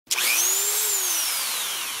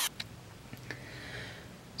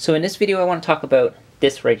So in this video I want to talk about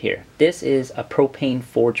this right here. This is a propane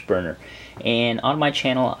forge burner, and on my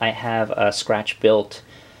channel I have a scratch built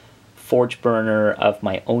forge burner of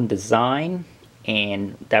my own design,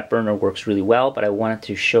 and that burner works really well, but I wanted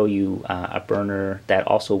to show you a burner that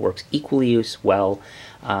also works equally as well,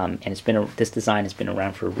 and this design has been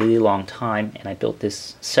around for a really long time, and I built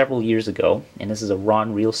this several years ago, and this is a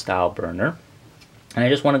Ron Reil style burner, and I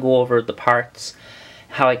just want to go over the parts,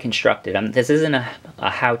 how I constructed them. This isn't a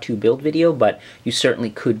how-to build video, but you certainly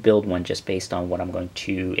could build one just based on what I'm going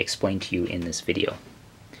to explain to you in this video.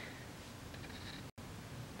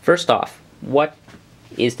 First off, what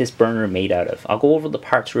is this burner made out of? I'll go over the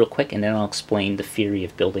parts real quick and then I'll explain the theory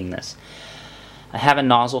of building this. I have a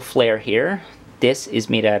nozzle flare here. This is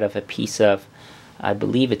made out of a piece of, I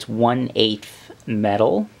believe it's 1/8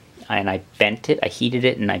 metal, and I bent it, I heated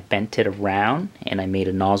it and I bent it around and I made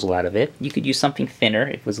a nozzle out of it. You could use something thinner,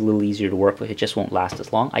 it was a little easier to work with, it just won't last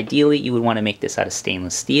as long. Ideally you would want to make this out of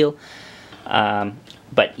stainless steel,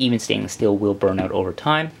 but even stainless steel will burn out over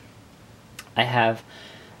time. I have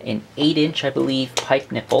an 8-inch, I believe, pipe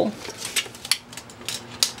nipple.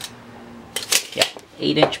 Yeah,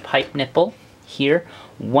 8-inch pipe nipple here,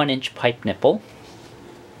 1-inch pipe nipple.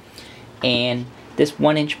 And this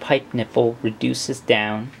 1-inch pipe nipple reduces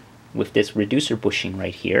down with this reducer bushing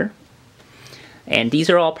right here. And these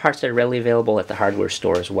are all parts that are readily available at the hardware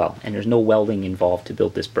store as well, and there's no welding involved to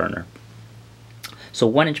build this burner. So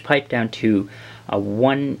 1-inch pipe down to a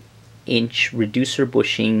 1-inch reducer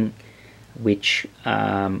bushing, which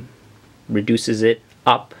reduces it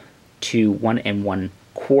up to 1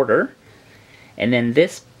 1/4. And then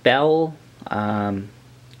this bell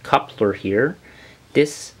coupler here,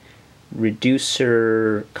 this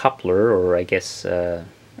reducer coupler, or I guess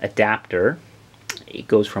adapter, it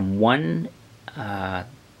goes from 1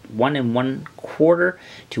 1/4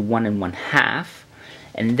 to 1 1/2,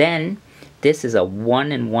 and then this is a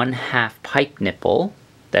 1 1/2 pipe nipple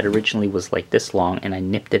that originally was like this long, and I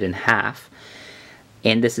nipped it in half,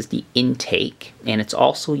 and this is the intake, and it's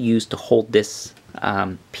also used to hold this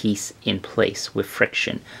piece in place with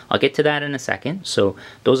friction. I'll get to that in a second. So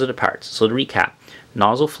those are the parts. So to recap: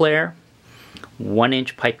 nozzle flare,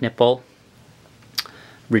 1-inch pipe nipple,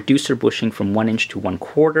 reducer bushing from 1-inch to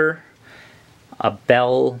 1/4, a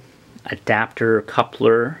bell adapter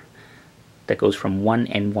coupler that goes from 1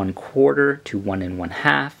 1/4 to 1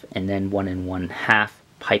 1/2, and then 1 1/2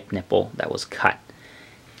 pipe nipple that was cut.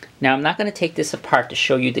 Now I'm not going to take this apart to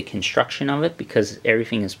show you the construction of it because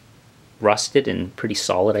everything is rusted and pretty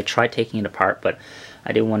solid. I tried taking it apart, but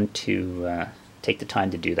I didn't want to take the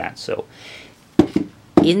time to do that. So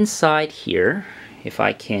inside here, if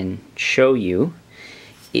I can show you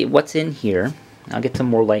what's in here, I'll get some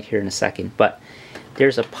more light here in a second, but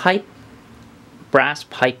there's a brass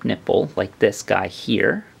pipe nipple like this guy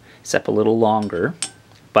here, except a little longer,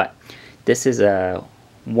 but this is a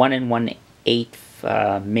 1 1/8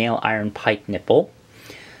 male iron pipe nipple.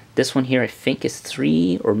 This one here I think is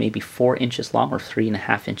 3 or maybe 4 inches long, or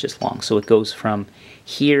 3.5 inches long. So it goes from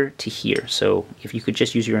here to here. So if you could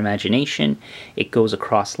just use your imagination, it goes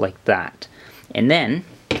across like that. And then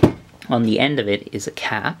on the end of it is a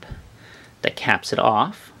cap that caps it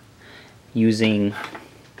off,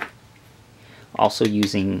 also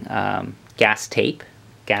using gas tape,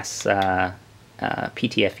 PTFE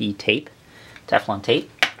tape, Teflon tape.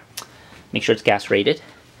 Make sure it's gas rated.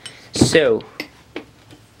 So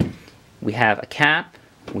we have a cap,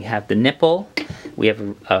 we have the nipple, we have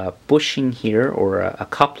a bushing here, or a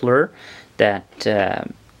coupler that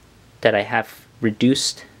I have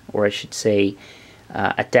reduced, or I should say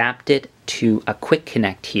adapted to a quick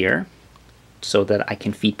connect here so that I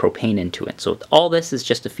can feed propane into it. So all this is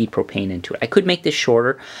just to feed propane into it. I could make this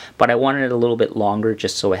shorter, but I wanted it a little bit longer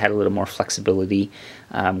just so I had a little more flexibility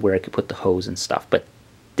where I could put the hose and stuff. But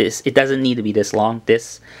it doesn't need to be this long.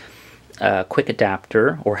 This quick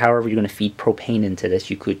adapter, or however you're going to feed propane into this,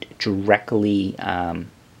 you could directly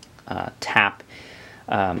tap,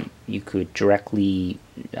 you could directly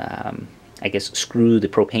I guess screw the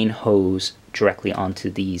propane hose directly onto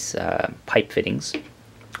these pipe fittings,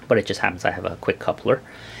 but it just happens I have a quick coupler.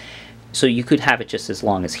 So you could have it just as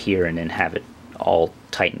long as here and then have it all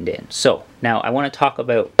tightened in. So now I want to talk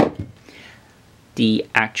about the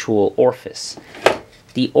actual orifice.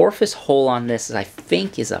 The orifice hole on this, I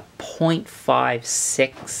think, is a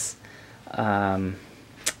 0.56. I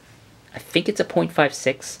think it's a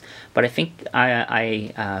 0.56, but I think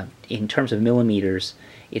in terms of millimeters,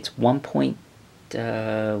 it's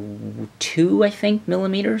 1.2, I think,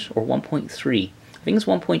 millimeters, or 1.3. I think it's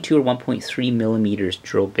 1.2 or 1.3 millimeters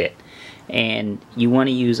drill bit, and you want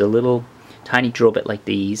to use a little tiny drill bit like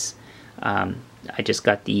these I just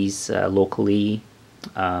got these locally.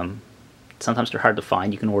 Sometimes they're hard to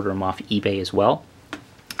find. You can order them off eBay as well.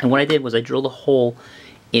 And what I did was I drilled a hole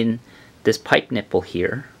in this pipe nipple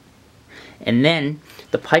here, and then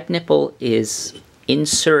the pipe nipple is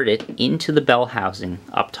inserted into the bell housing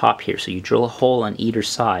up top here. So you drill a hole on either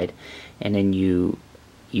side, and then you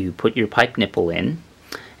put your pipe nipple in,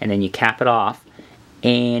 and then you cap it off,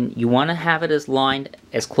 and you want to have it as lined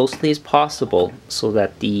as closely as possible so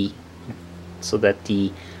that the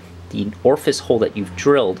orifice hole that you've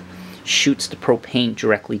drilled shoots the propane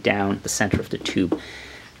directly down the center of the tube.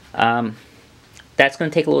 That's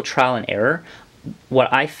going to take a little trial and error.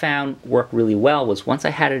 What I found worked really well was once I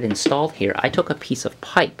had it installed here, I took a piece of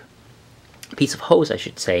hose I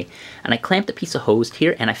should say, and I clamped a piece of hose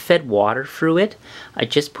here, and I fed water through it. I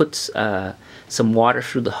just put some water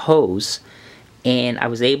through the hose, and I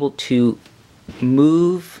was able to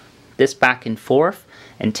move this back and forth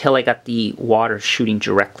until I got the water shooting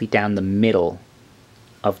directly down the middle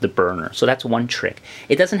of the burner. So that's one trick.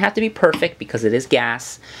 It doesn't have to be perfect because it is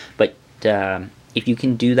gas, but if you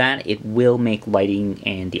can do that, it will make lighting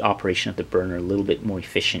and the operation of the burner a little bit more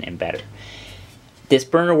efficient and better. This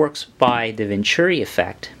burner works by the Venturi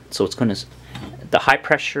effect, so it's going to, the high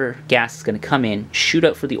pressure gas is going to come in, shoot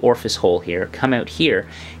out for the orifice hole here, come out here.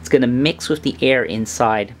 It's going to mix with the air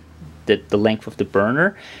inside the length of the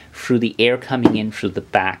burner through the air coming in through the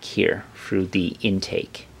back here, through the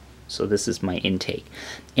intake. So this is my intake.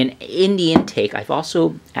 And in the intake, I've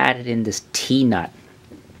also added in this T-nut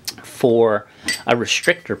for a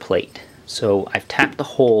restrictor plate. So I've tapped the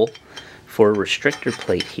hole for a restrictor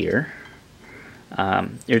plate here.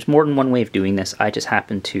 There's more than one way of doing this. I just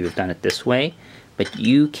happen to have done it this way, but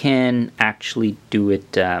you can actually do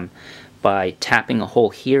it by tapping a hole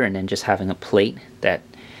here and then just having a plate that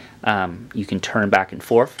you can turn back and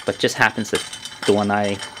forth. But just happens that the one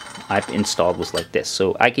I've installed was like this,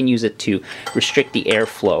 so I can use it to restrict the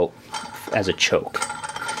airflow as a choke.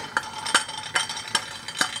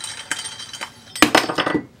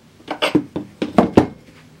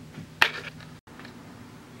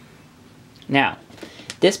 Now,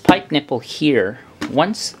 this pipe nipple here,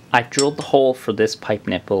 once I've drilled the hole for this pipe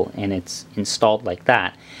nipple and it's installed like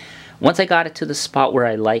that, once I got it to the spot where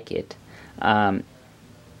I like it, I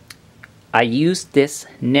used this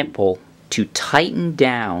nipple to tighten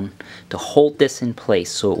down to hold this in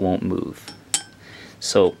place so it won't move.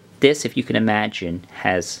 So this, if you can imagine,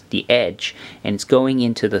 has the edge and it's going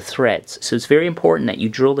into the threads. So it's very important that you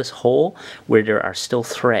drill this hole where there are still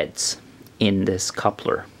threads in this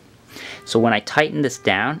coupler. So when I tighten this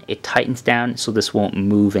down, it tightens down so this won't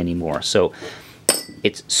move anymore. So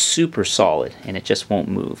it's super solid and it just won't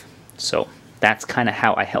move. So that's kind of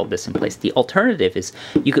how I held this in place. The alternative is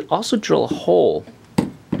you could also drill a hole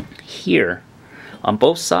here on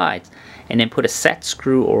both sides and then put a set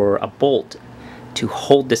screw or a bolt to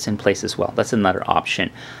hold this in place as well. That's another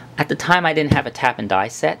option. At the time I didn't have a tap and die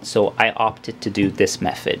set, so I opted to do this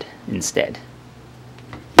method instead.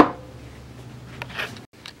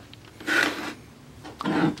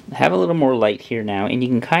 I have a little more light here now, and you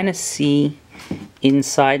can kind of see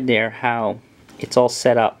inside there how it's all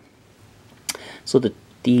set up. So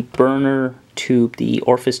the burner tube, the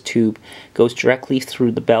orifice tube, goes directly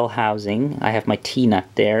through the bell housing. I have my T-nut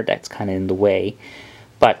there, that's kind of in the way,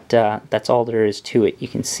 but that's all there is to it. You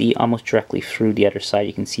can see almost directly through the other side.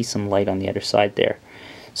 You can see some light on the other side there.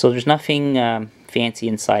 So there's nothing fancy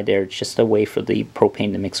inside there, it's just a way for the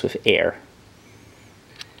propane to mix with air.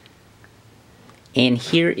 And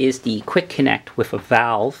here is the quick connect with a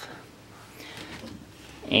valve,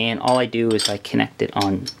 and all I do is I connect it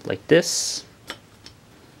on like this,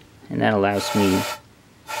 and that allows me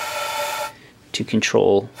to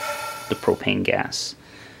control the propane gas.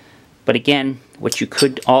 But again, what you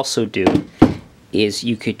could also do is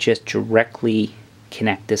you could just directly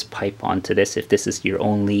connect this pipe onto this if this is your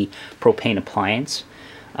only propane appliance.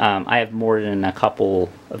 I have more than a couple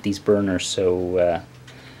of these burners, so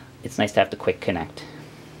it's nice to have the quick connect.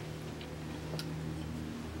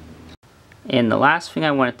 And the last thing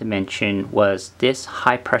I wanted to mention was this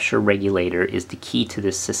high pressure regulator is the key to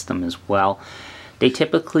this system as well. They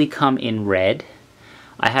typically come in red.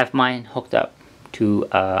 I have mine hooked up to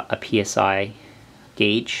a PSI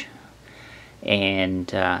gauge,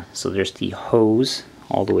 and so there's the hose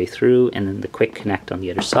all the way through and then the quick connect on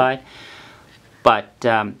the other side. But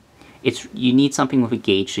you need something with a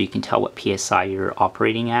gauge so you can tell what PSI you're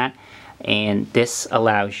operating at, and this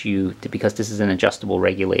allows you to, because this is an adjustable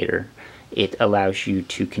regulator, it allows you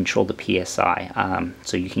to control the PSI.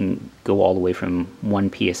 So you can go all the way from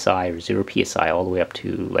 1 PSI or 0 PSI all the way up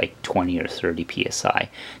to like 20 or 30 PSI,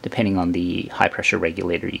 depending on the high pressure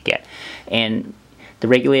regulator you get. And the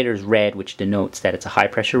regulator is red, which denotes that it's a high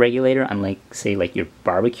pressure regulator, unlike, say, like your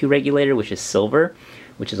barbecue regulator, which is silver,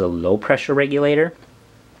 which is a low pressure regulator.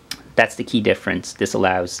 That's the key difference. This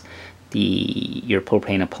allows your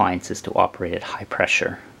propane appliances to operate at high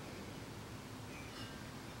pressure.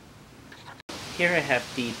 Here I have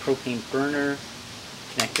the propane burner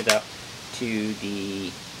connected up to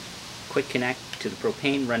the quick connect to the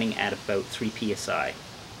propane, running at about 3 psi.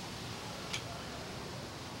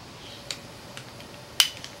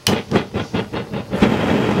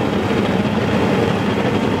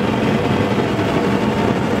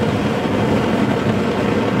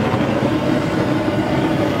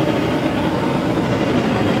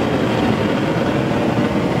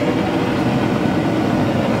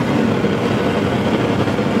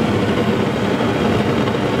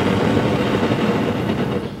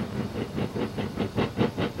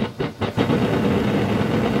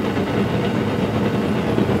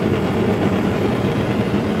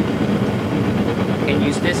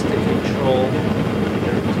 Use this to control,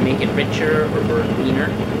 to make it richer or burn leaner.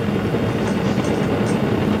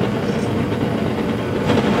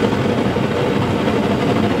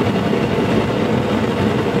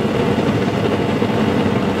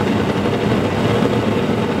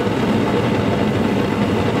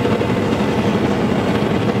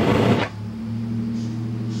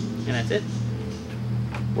 And that's it.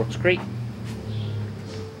 Works great.